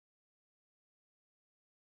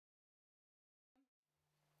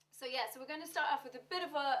So yeah, so we're going to start off with a bit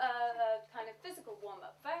of a kind of physical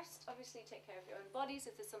warm-up first. Obviously take care of your own bodies.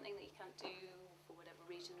 If there's something that you can't do for whatever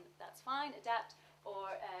reason, that's fine. Adapt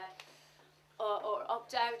or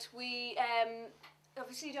opt out. We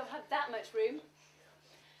obviously don't have that much room,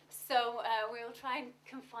 so we'll try and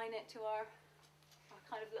confine it to our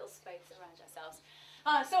kind of little space around ourselves.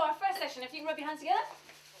 So our first session, if you can rub your hands together.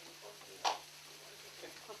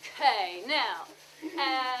 Okay, now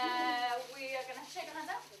we are going to shake our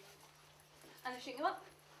hands out, and then shake them up,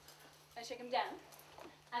 and shake them down,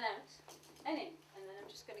 and out, and in. And then I'm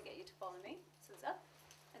just going to get you to follow me. So it's up,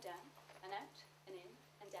 and down, and out, and in,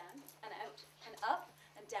 and down, and out, and up,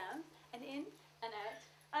 and down, and in, and out,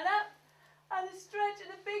 and up, and a stretch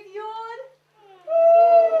and a big yawn.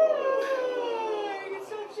 You can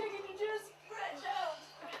stop shaking and just stretch out.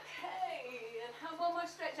 Okay, and have one more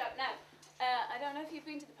stretch out. Now, I don't know if you've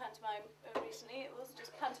been to the pantomime recently. It was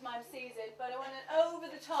just pantomime season, but I want an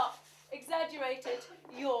over-the-top, exaggerated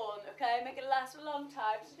yawn, okay? Make it last a long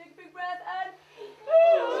time. So take a big breath and...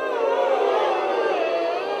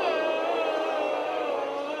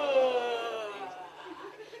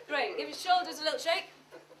 Great. Give your shoulders a little shake.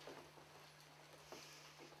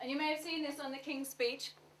 And you may have seen this on the King's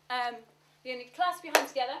Speech. You need to clasp your hands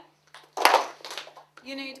together.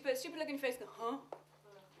 You need to put a stupid look in your face and go, huh?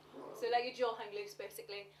 So let your jaw hang loose,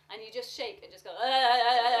 basically, and you just shake and just go.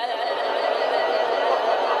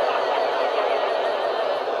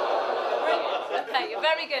 Brilliant. Okay, you're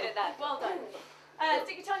very good at that. Well done.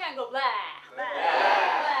 Stick your tongue out and go blah, blah,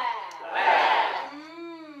 blah, blah.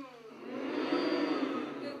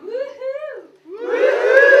 Go woohoo,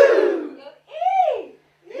 woohoo. Go ee,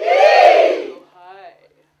 ee. Go hi,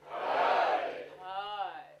 hi, hi,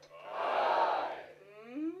 hi.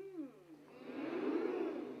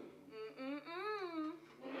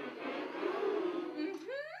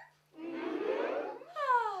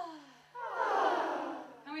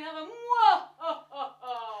 Can we have a mwah?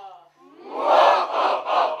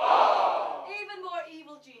 Even more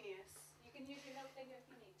evil genius. You can use your middle finger if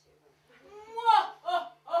you need to. Mwah!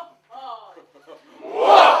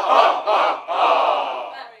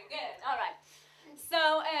 Very good. All right.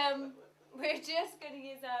 So we're just going to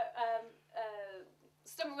use our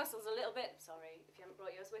stomach muscles a little bit. Sorry if you haven't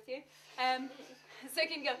brought yours with you. So you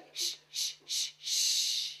can go shh, shh, shh,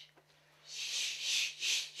 shh.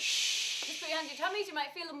 Just put your hands on your tummies. You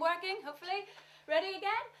might feel them working, hopefully. Ready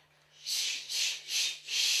again?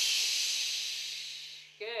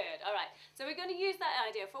 Good. All right. So we're going to use that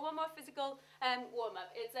idea for one more physical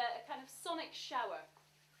warm-up. It's a kind of sonic shower.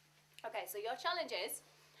 Okay, so your challenge is,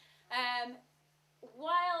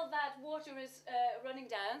 while that water is running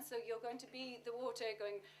down, so you're going to be the water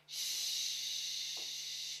going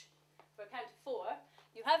shh for a count of 4.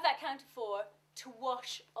 You have that count of 4 to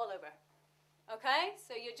wash all over. Okay?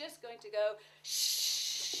 So you're just going to go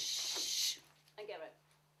shh and get it.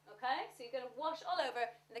 Okay? So you're going to wash all over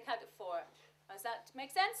in the count of 4. Does that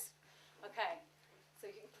make sense? Okay. So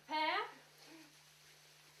you can prepare.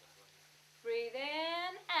 Breathe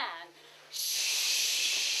in and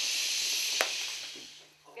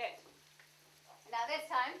good. Now this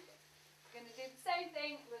time, we're going to do the same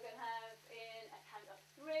thing. We're going to have in a count of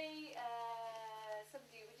 3.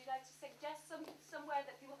 Somebody, would you like to suggest somewhere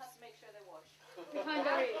that people have to make sure they wash? Behind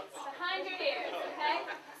their ears. Behind your ears, okay?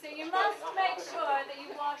 So you must make sure that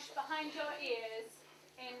you wash behind your ears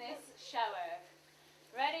in this shower.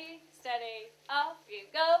 Ready, steady, off you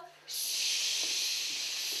go.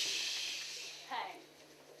 Okay.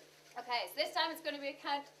 Okay, so this time it's going to be a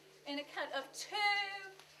count of 2.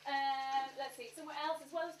 Let's see, somewhere else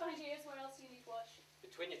as well as behind your ears. Where else do you need to wash?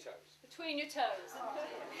 Between your toes. Between your toes.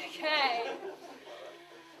 Okay.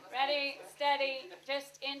 Ready, steady,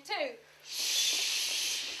 just in 2.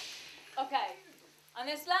 Okay. And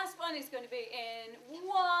this last one is going to be in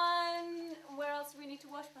 1. Where else do we need to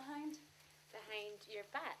wash behind? Behind your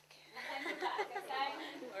back. Behind your back, okay?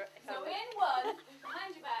 So in 1,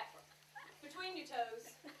 behind your back, between your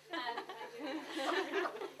toes, and behind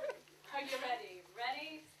your Are you ready?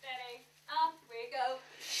 Ready, steady, up we go.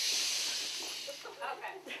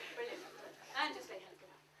 Okay, brilliant. And just lay hands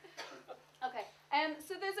down. Okay,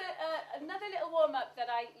 so there's another little warm-up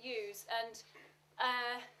that I use, and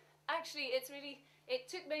actually it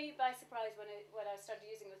took me by surprise when I started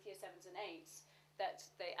using with year 7s and 8s that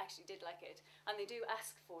they actually did like it, and they do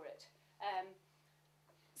ask for it.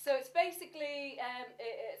 So it's basically a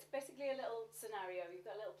little scenario. You've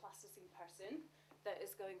got a little plasticine person that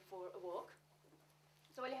is going for a walk.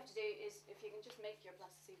 So all you have to do is, if you can just make your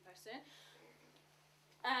plasticine person,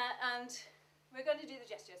 and we're going to do the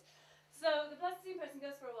gestures. So the plasticine person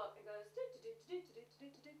goes for a walk and goes do do do do do do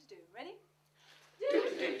do do do do. Ready? Do do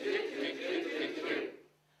do do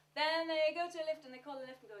call the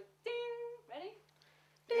lift and go ding. Ready?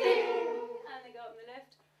 Ding. And they go up in the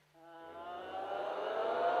lift.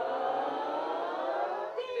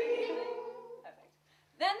 Ding. Perfect.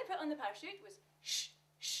 Then they put on the parachute. It was shh,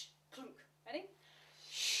 shh, clunk. Ready?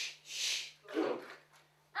 Shh, shh, clunk.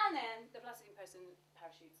 And then the plastic person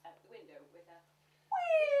parachutes out the window with a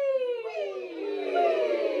whee.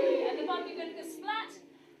 And the bomb, you're going to go splat,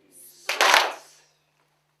 splat.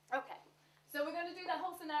 Okay. So we're going to do that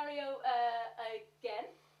whole scenario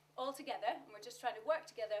again, all together, and we're just trying to work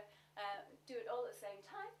together, do it all at the same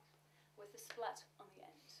time, with the splat on the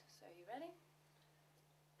end. So are you ready?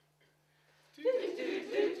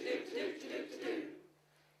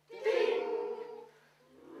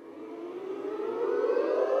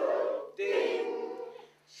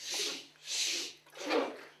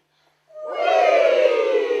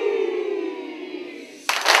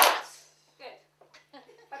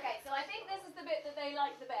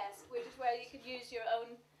 Your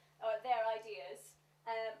own or their ideas,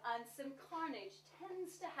 and some carnage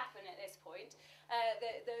tends to happen at this point.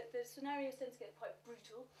 The scenarios tend to get quite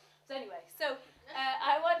brutal. So anyway,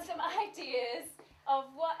 I want some ideas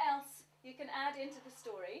of what else you can add into the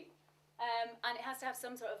story, and it has to have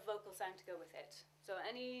some sort of vocal sound to go with it. So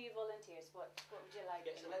any volunteers, what would you like?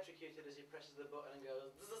 Gets electrocuted as he presses the button and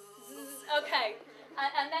goes zzz. Okay,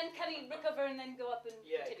 and then can he recover and then go up and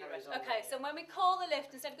continue? Okay, so when we call the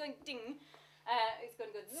lift, instead of going ding, it's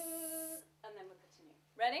going to go zzz, and then we'll continue.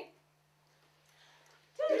 Ready?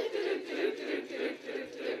 Very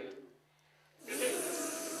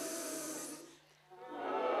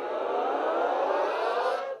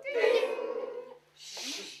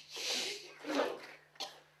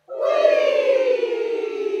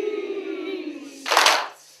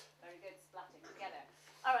good, splatting together.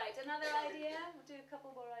 All right, another idea? We'll do a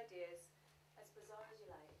couple more ideas. As bizarre as you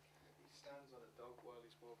like. He stands on a dog while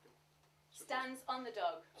he's walking. Stands on the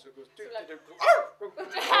dog. So it goes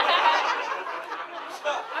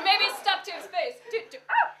Or maybe stop to his face.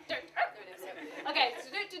 Okay,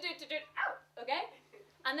 so okay?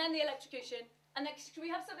 And then the electrocution. And then, should we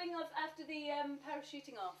have something of after the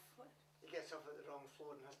parachuting off? He gets off at the wrong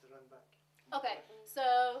floor and has to run back. Okay,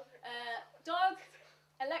 so dog,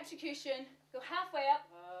 electrocution, go halfway up.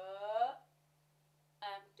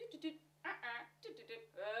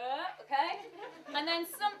 Okay? And then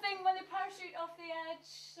something when they parachute off the edge,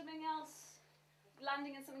 something else,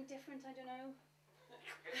 landing in something different, I don't know.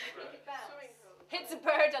 Hits a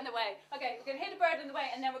bird on the way. Okay, we're going to hit a bird on the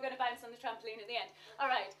way, and then we're going to bounce on the trampoline at the end.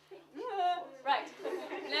 All right. Right.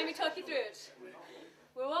 Let me talk you through it.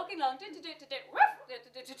 We're walking along. Going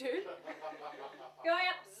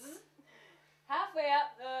up. Halfway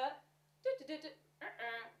up.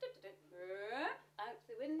 Out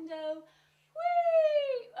the window.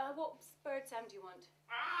 Whee! What bird sound do you want?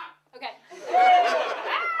 Okay.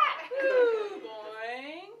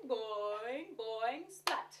 Boing, boing, boing,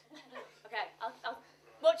 splat. Okay, I'll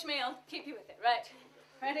watch me. I'll keep you with it. Right.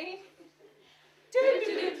 Ready?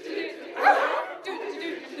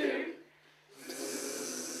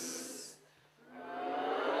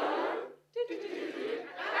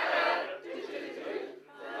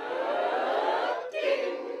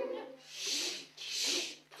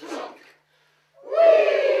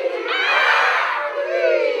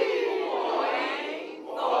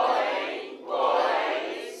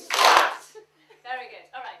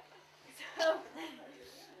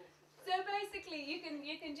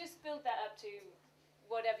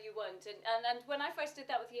 Whatever you want, and when I first did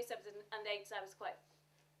that with year 7s and 8s, I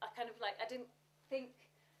didn't think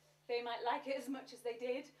they might like it as much as they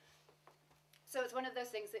did. So it's one of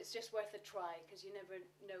those things that's just worth a try, because you never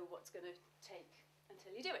know what's going to take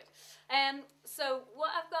until you do it. So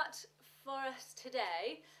what I've got for us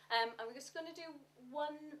today, I'm just going to do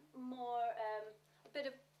one more, a bit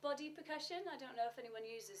of body percussion. I don't know if anyone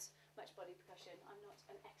uses much body percussion. I'm not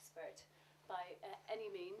an expert by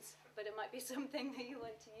any means, but it might be something that you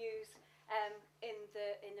want to use in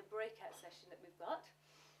the breakout session that we've got.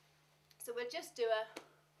 So we'll just do a,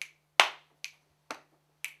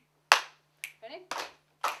 ready?